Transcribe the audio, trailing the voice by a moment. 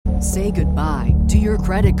Say goodbye to your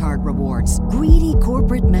credit card rewards. Greedy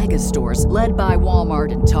corporate mega stores, led by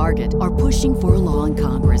Walmart and Target, are pushing for a law in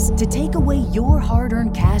Congress to take away your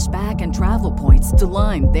hard-earned cash back and travel points to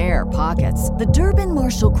line their pockets. The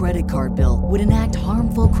Durbin-Marshall credit card bill would enact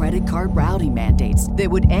harmful credit card routing mandates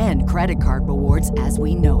that would end credit card rewards as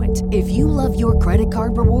we know it. If you love your credit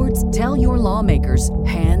card rewards, tell your lawmakers,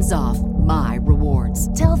 hands off my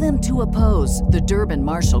rewards. Tell them to oppose the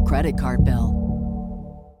Durbin-Marshall credit card bill.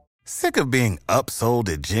 Sick of being upsold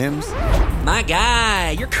at gyms? My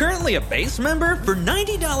guy, you're currently a base member? For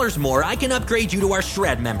 $90 more, I can upgrade you to our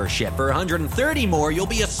Shred membership. For $130 more, you'll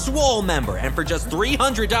be a Swole member. And for just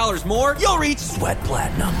 $300 more, you'll reach Sweat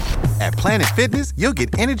Platinum. At Planet Fitness, you'll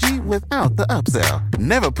get energy without the upsell.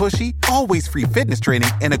 Never pushy, always free fitness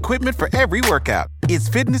training and equipment for every workout. It's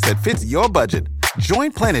fitness that fits your budget.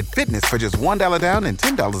 Join Planet Fitness for just $1 down and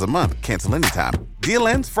 $10 a month. Cancel anytime. Deal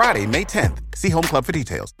ends Friday, May 10th. See Home Club for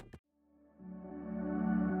details.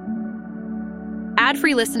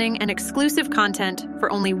 Ad-free listening and exclusive content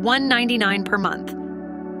for only $1.99 per month.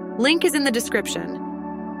 Link is in the description.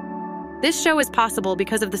 This show is possible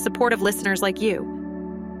because of the support of listeners like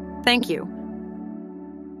you. Thank you.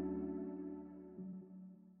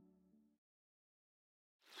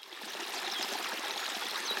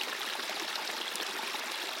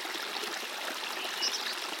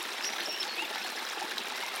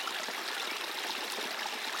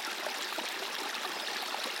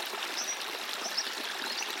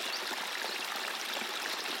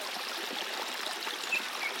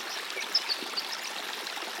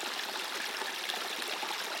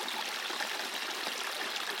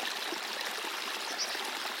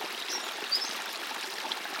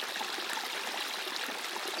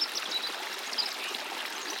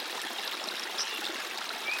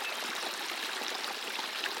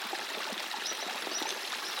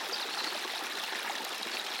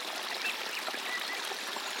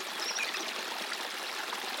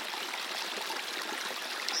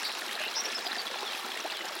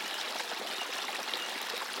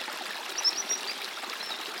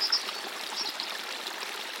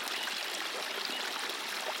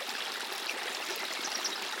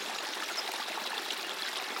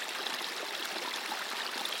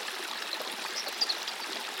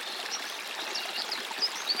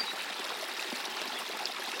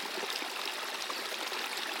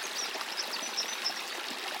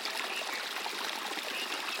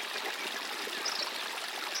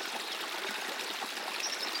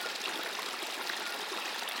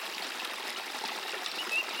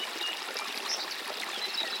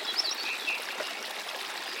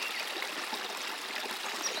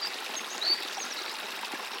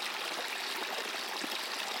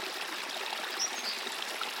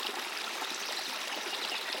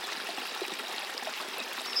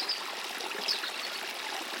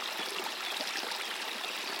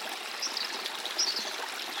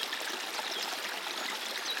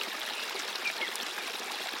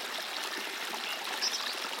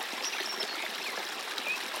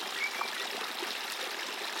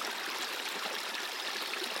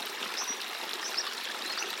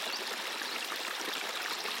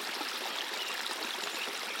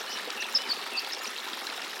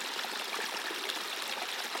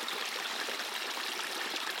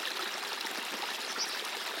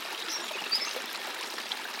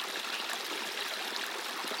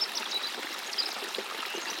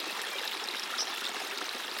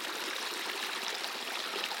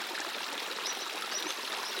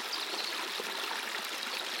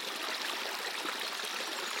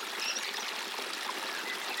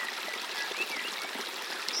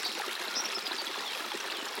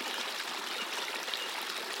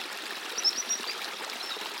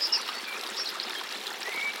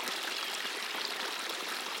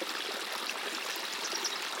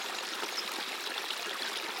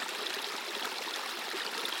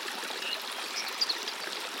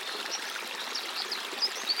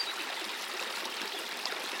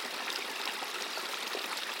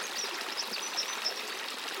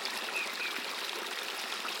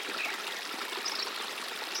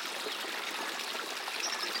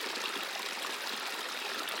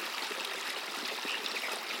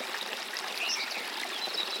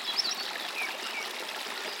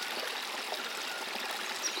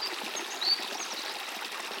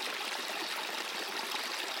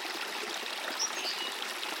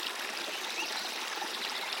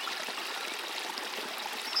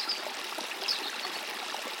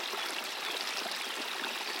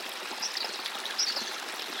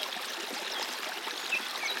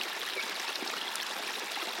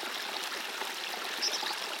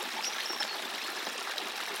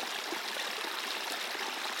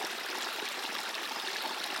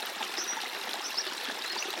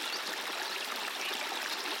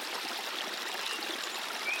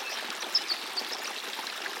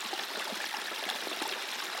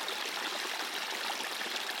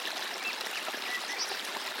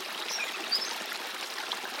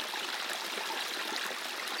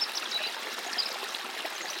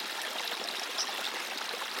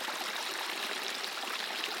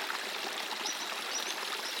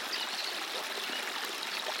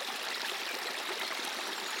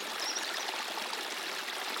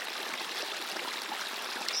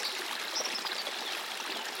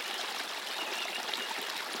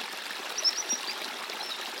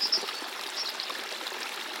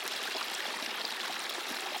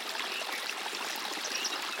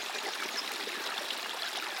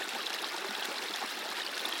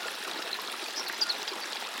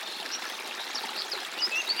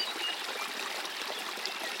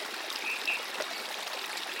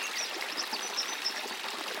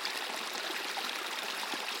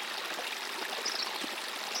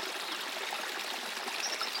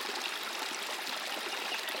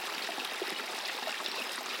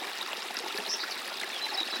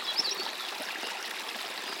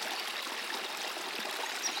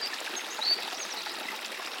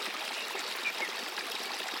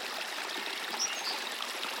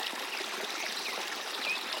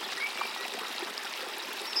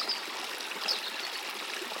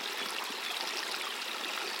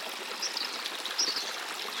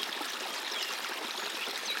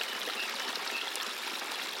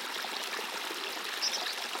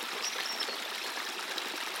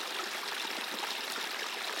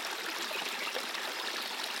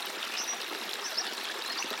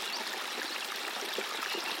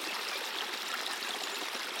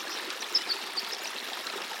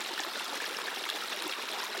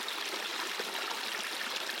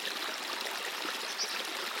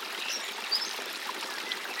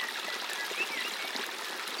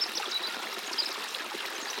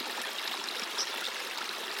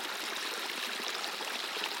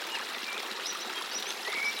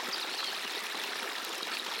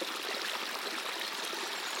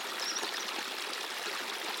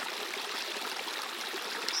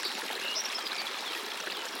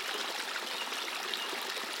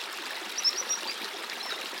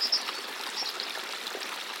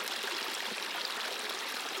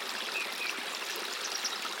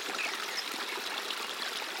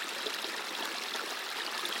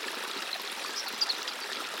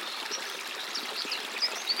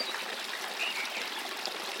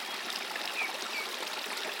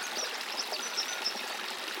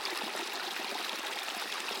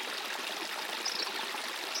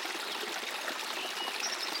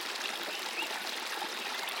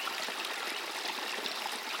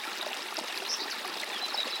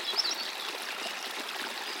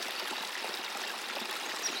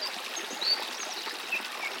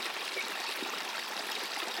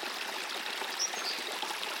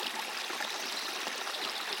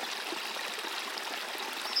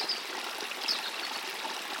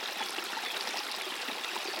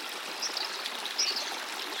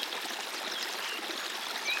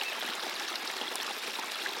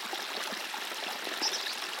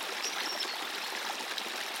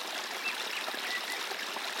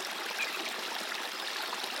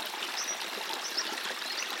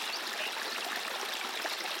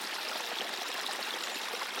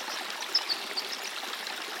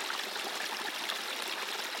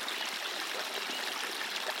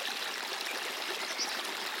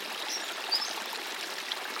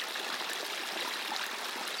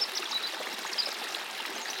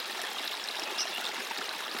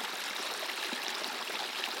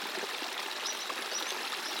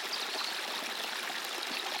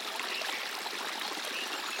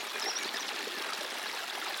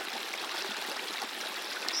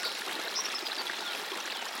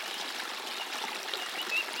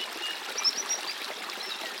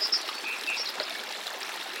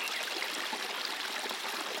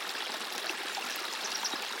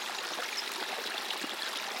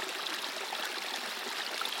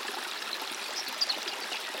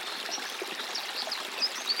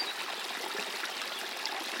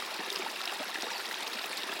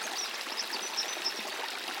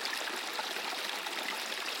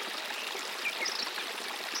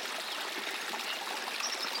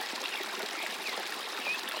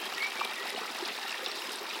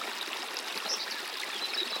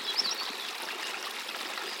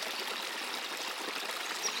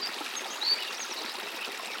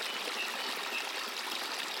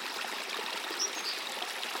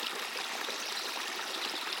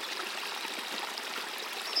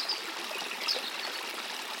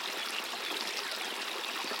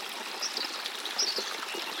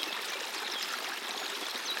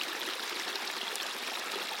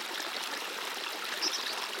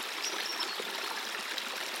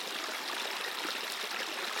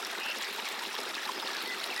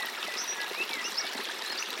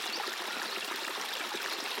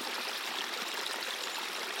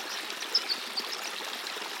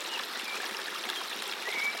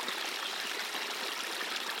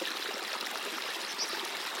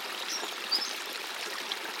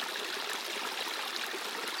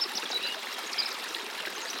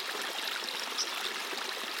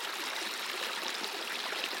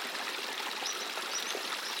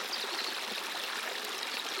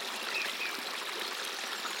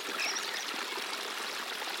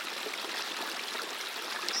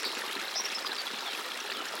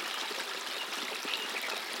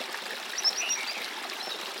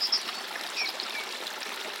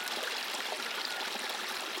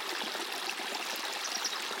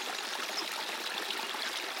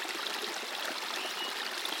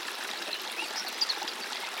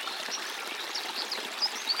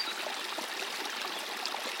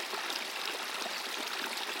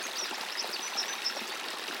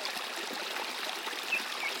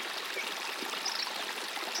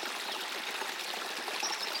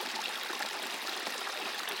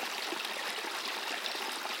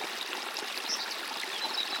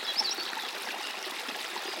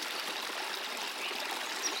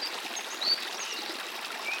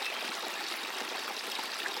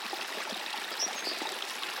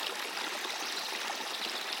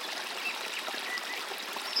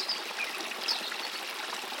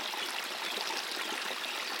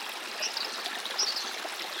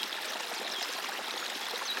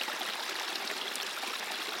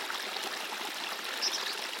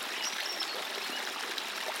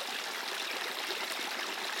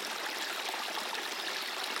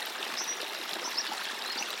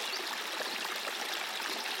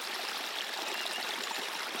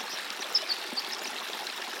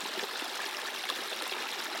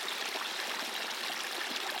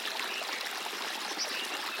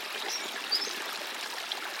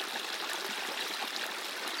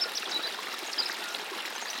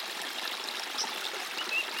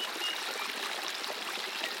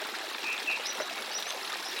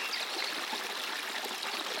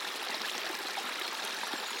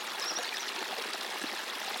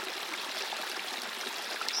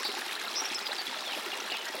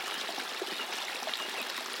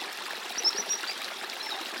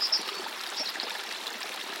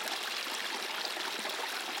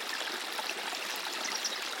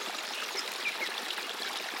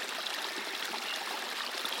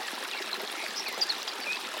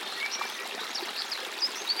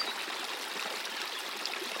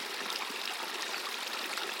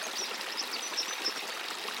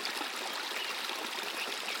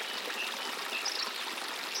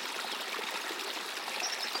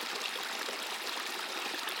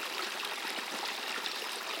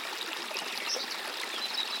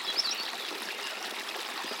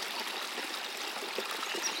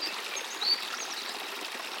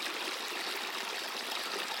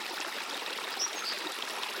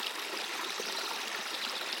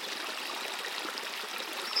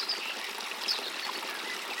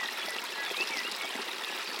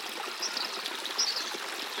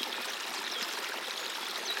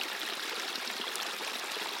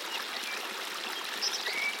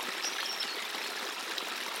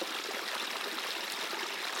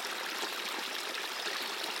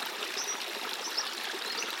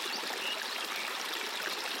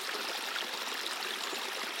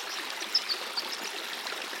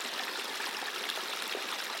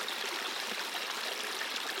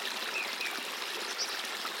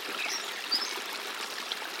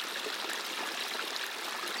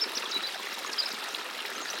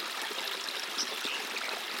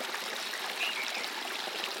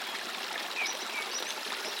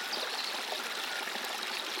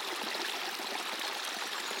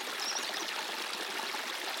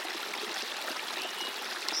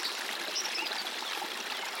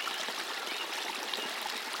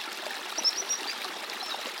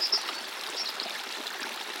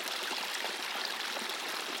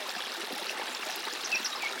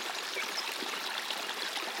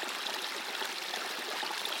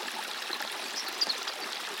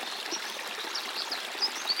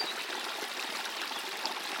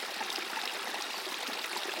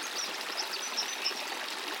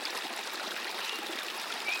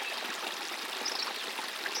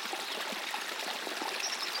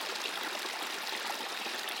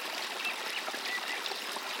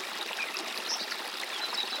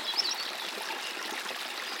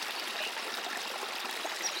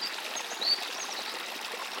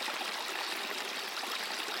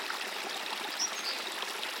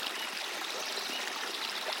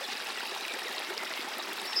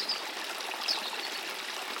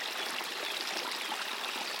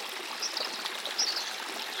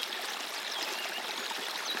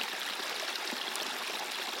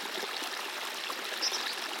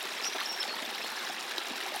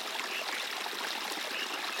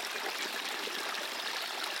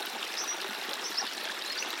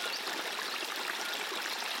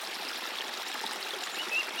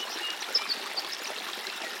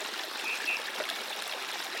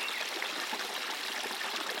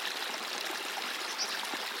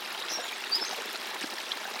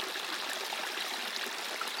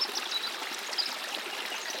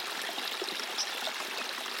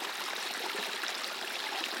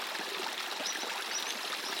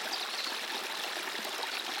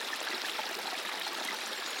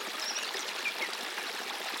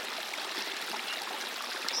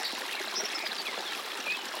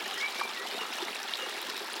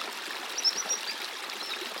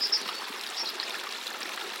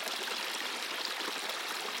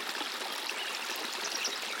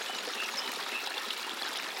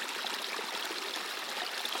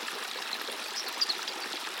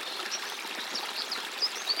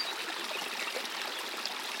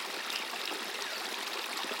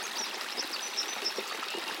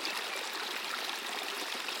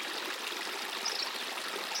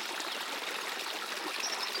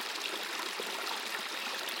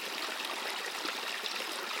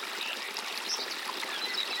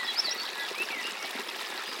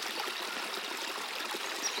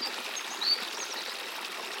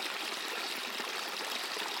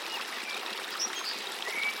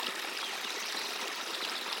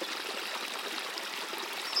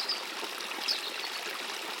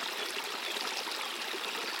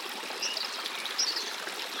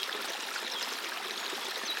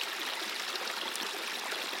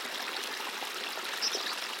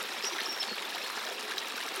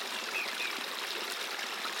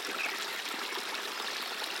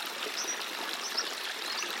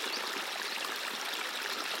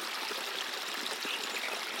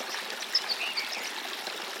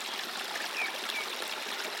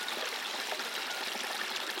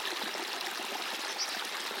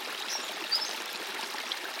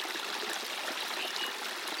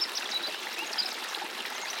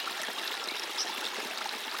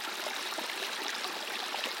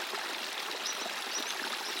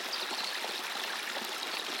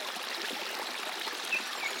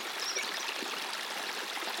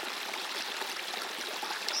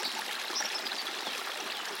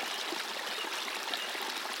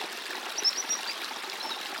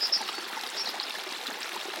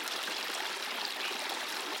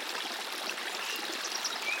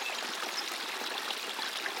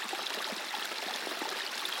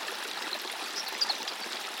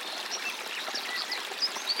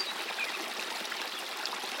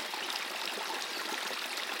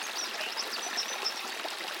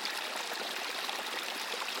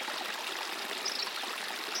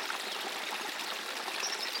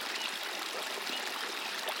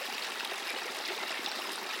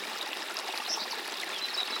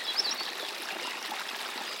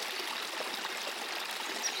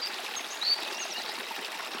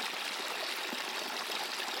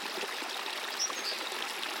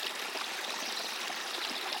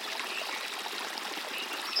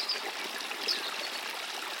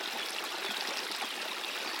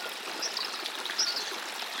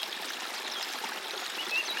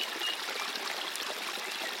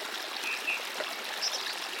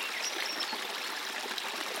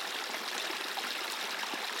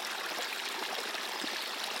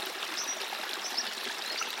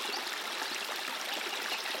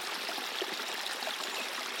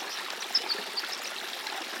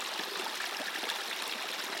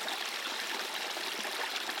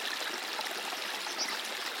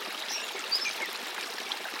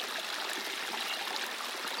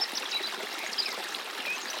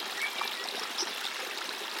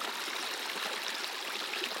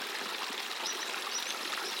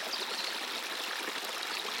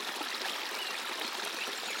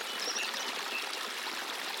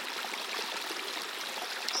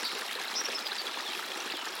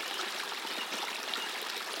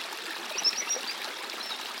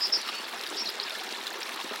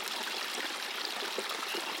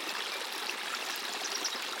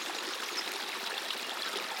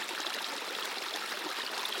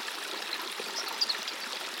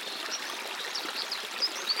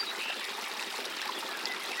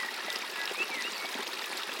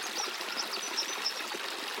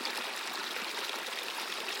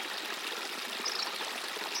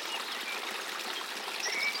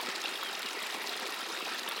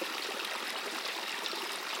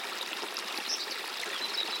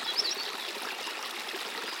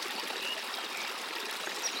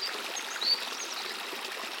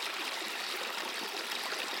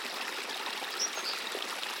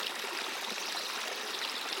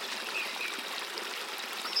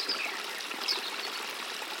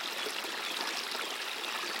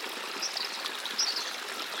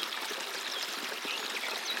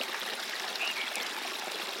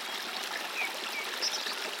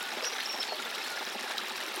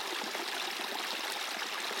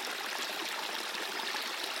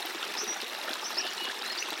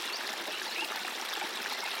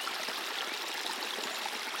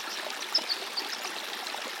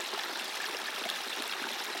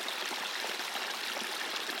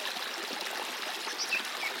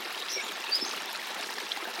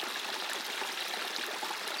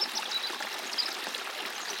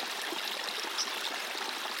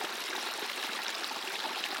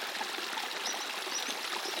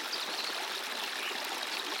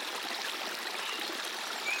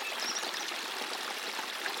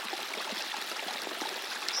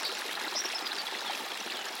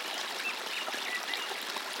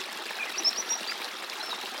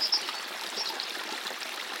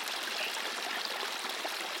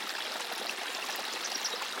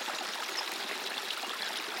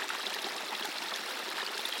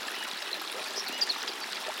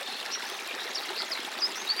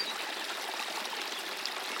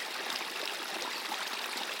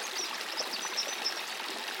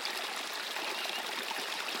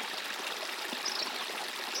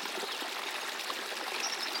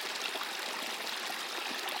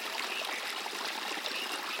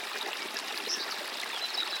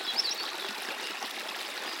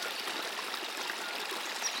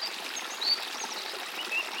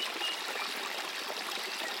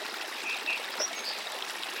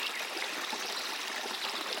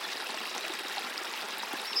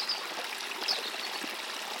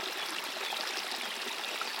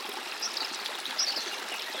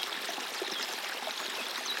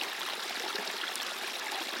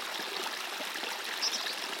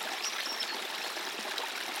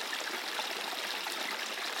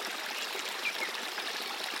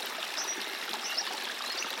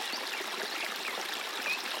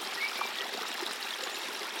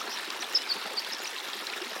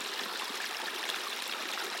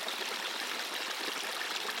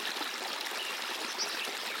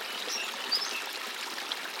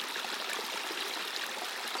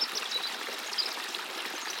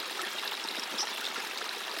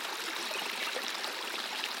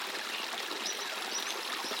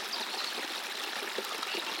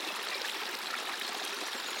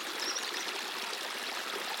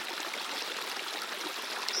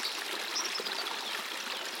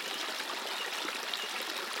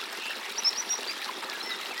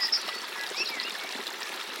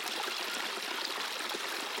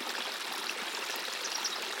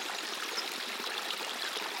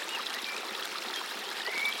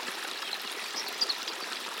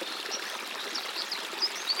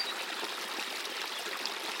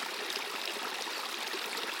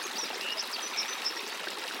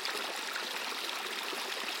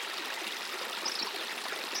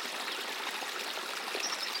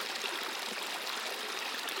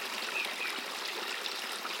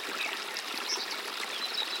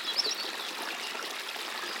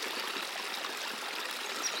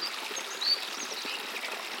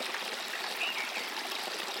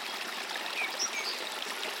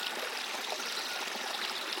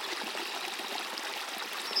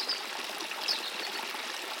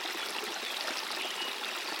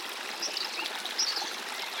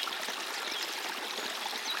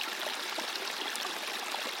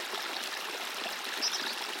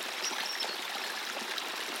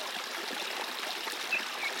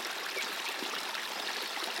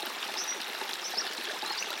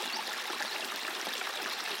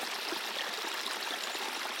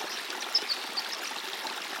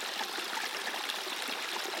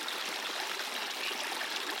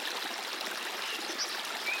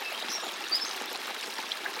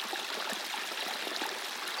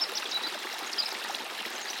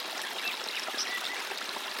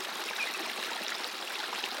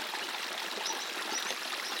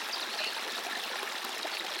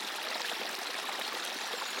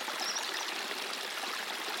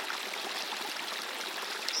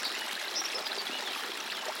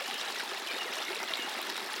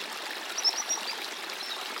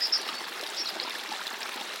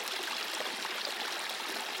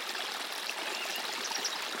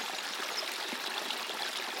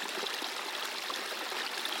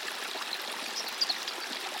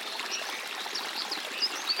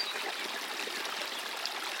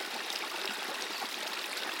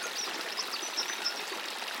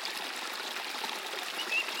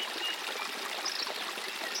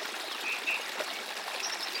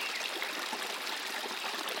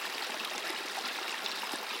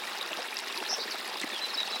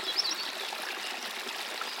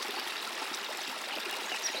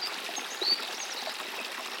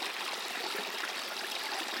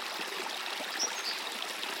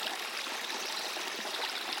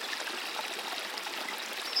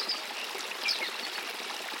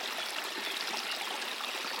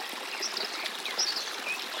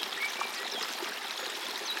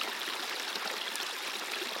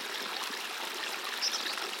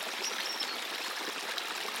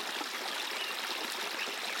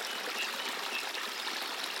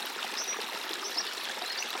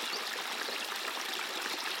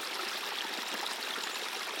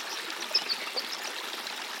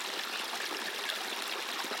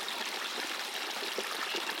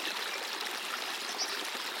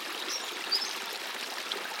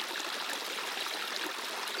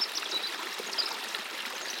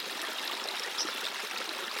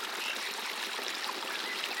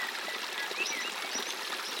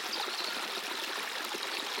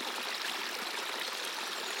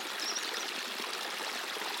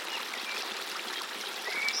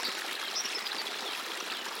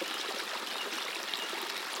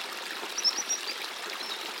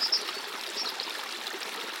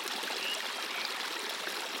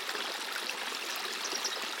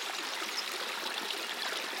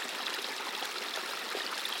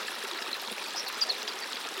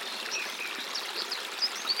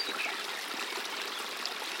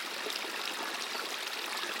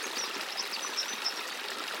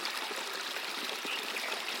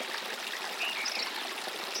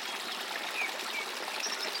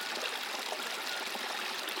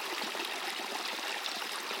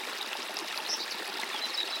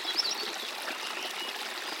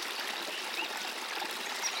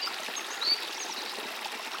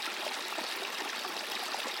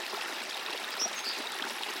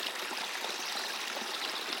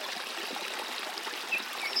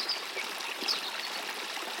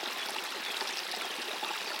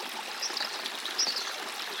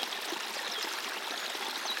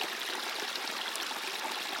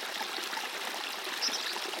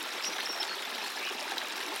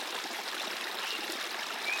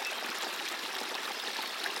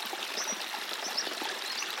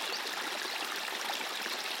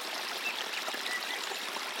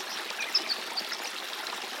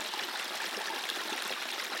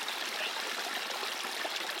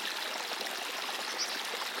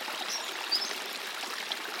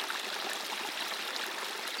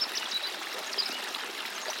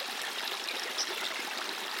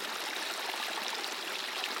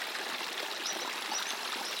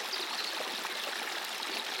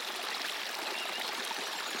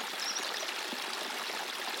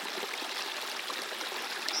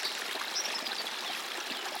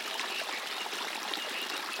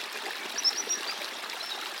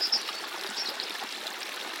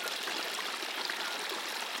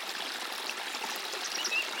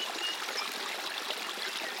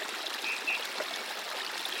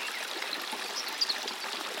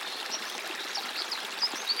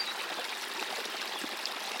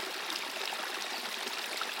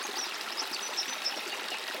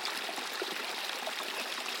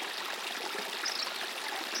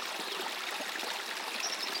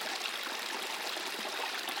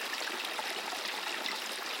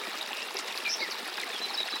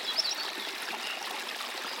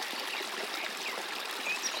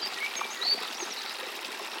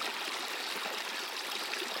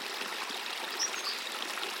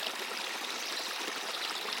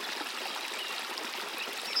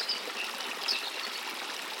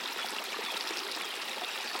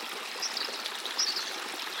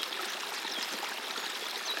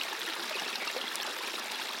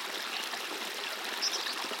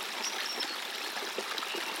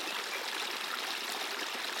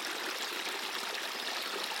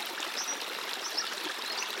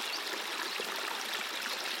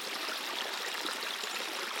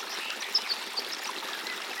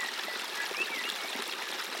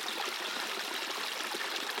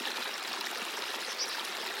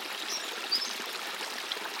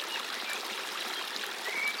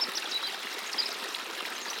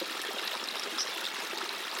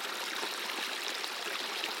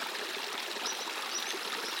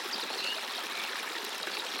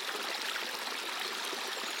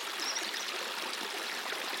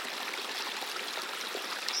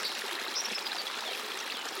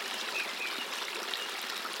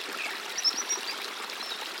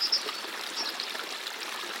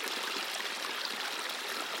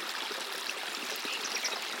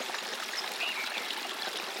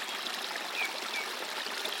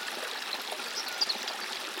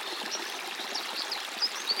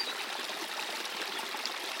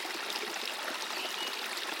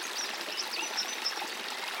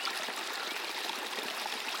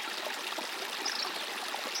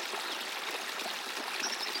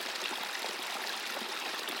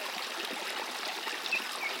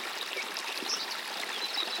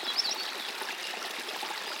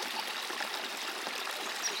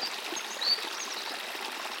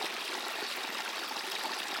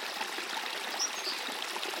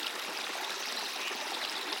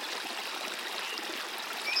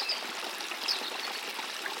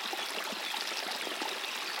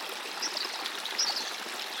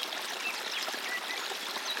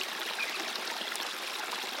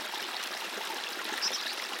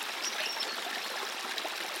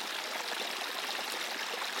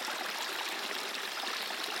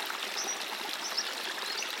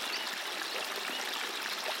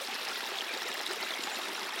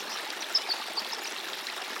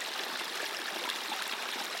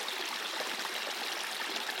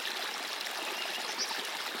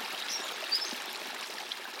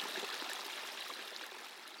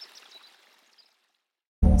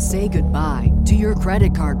 say goodbye to your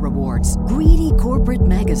credit card rewards. Greedy corporate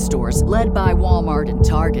mega stores, led by Walmart and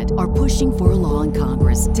Target, are pushing for a law in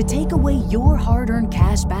Congress to take away your hard-earned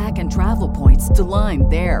cash back and travel points to line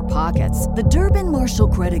their pockets. The Durbin-Marshall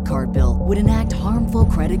credit card bill would enact harmful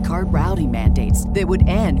credit card routing mandates that would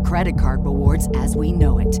end credit card rewards as we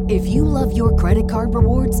know it. If you love your credit card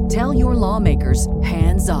rewards, tell your lawmakers,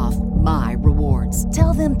 hands off my rewards.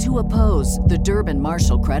 Tell them to oppose the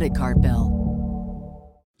Durbin-Marshall credit card bill.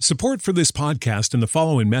 Support for this podcast and the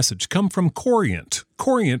following message come from Corient.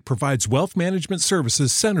 Corient provides wealth management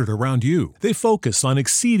services centered around you. They focus on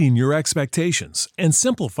exceeding your expectations and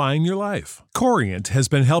simplifying your life. Corient has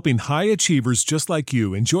been helping high achievers just like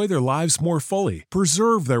you enjoy their lives more fully,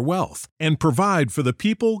 preserve their wealth, and provide for the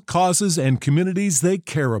people, causes, and communities they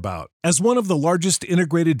care about. As one of the largest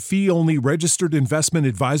integrated fee-only registered investment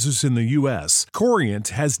advisors in the U.S., Corient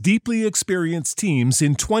has deeply experienced teams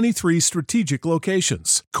in 23 strategic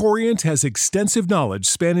locations. Corient has extensive knowledge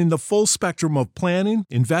spanning the full spectrum of planning,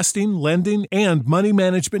 investing, lending, and money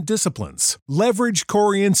management disciplines. Leverage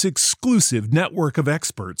Corient's exclusive network of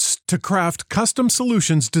experts to craft custom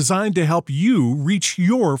solutions designed to help you reach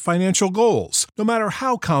your financial goals, no matter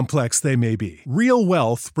how complex they may be. Real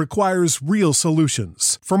wealth requires real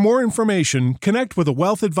solutions. For more information, connect with a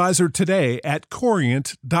wealth advisor today at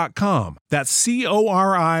Corient.com. That's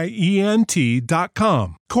Corient.com.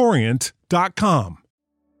 Corient.com.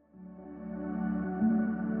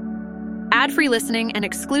 Ad-free listening and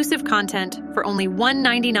exclusive content for only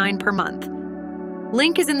 $1.99 per month.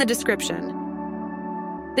 Link is in the description.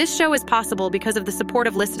 This show is possible because of the support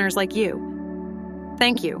of listeners like you.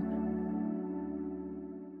 Thank you.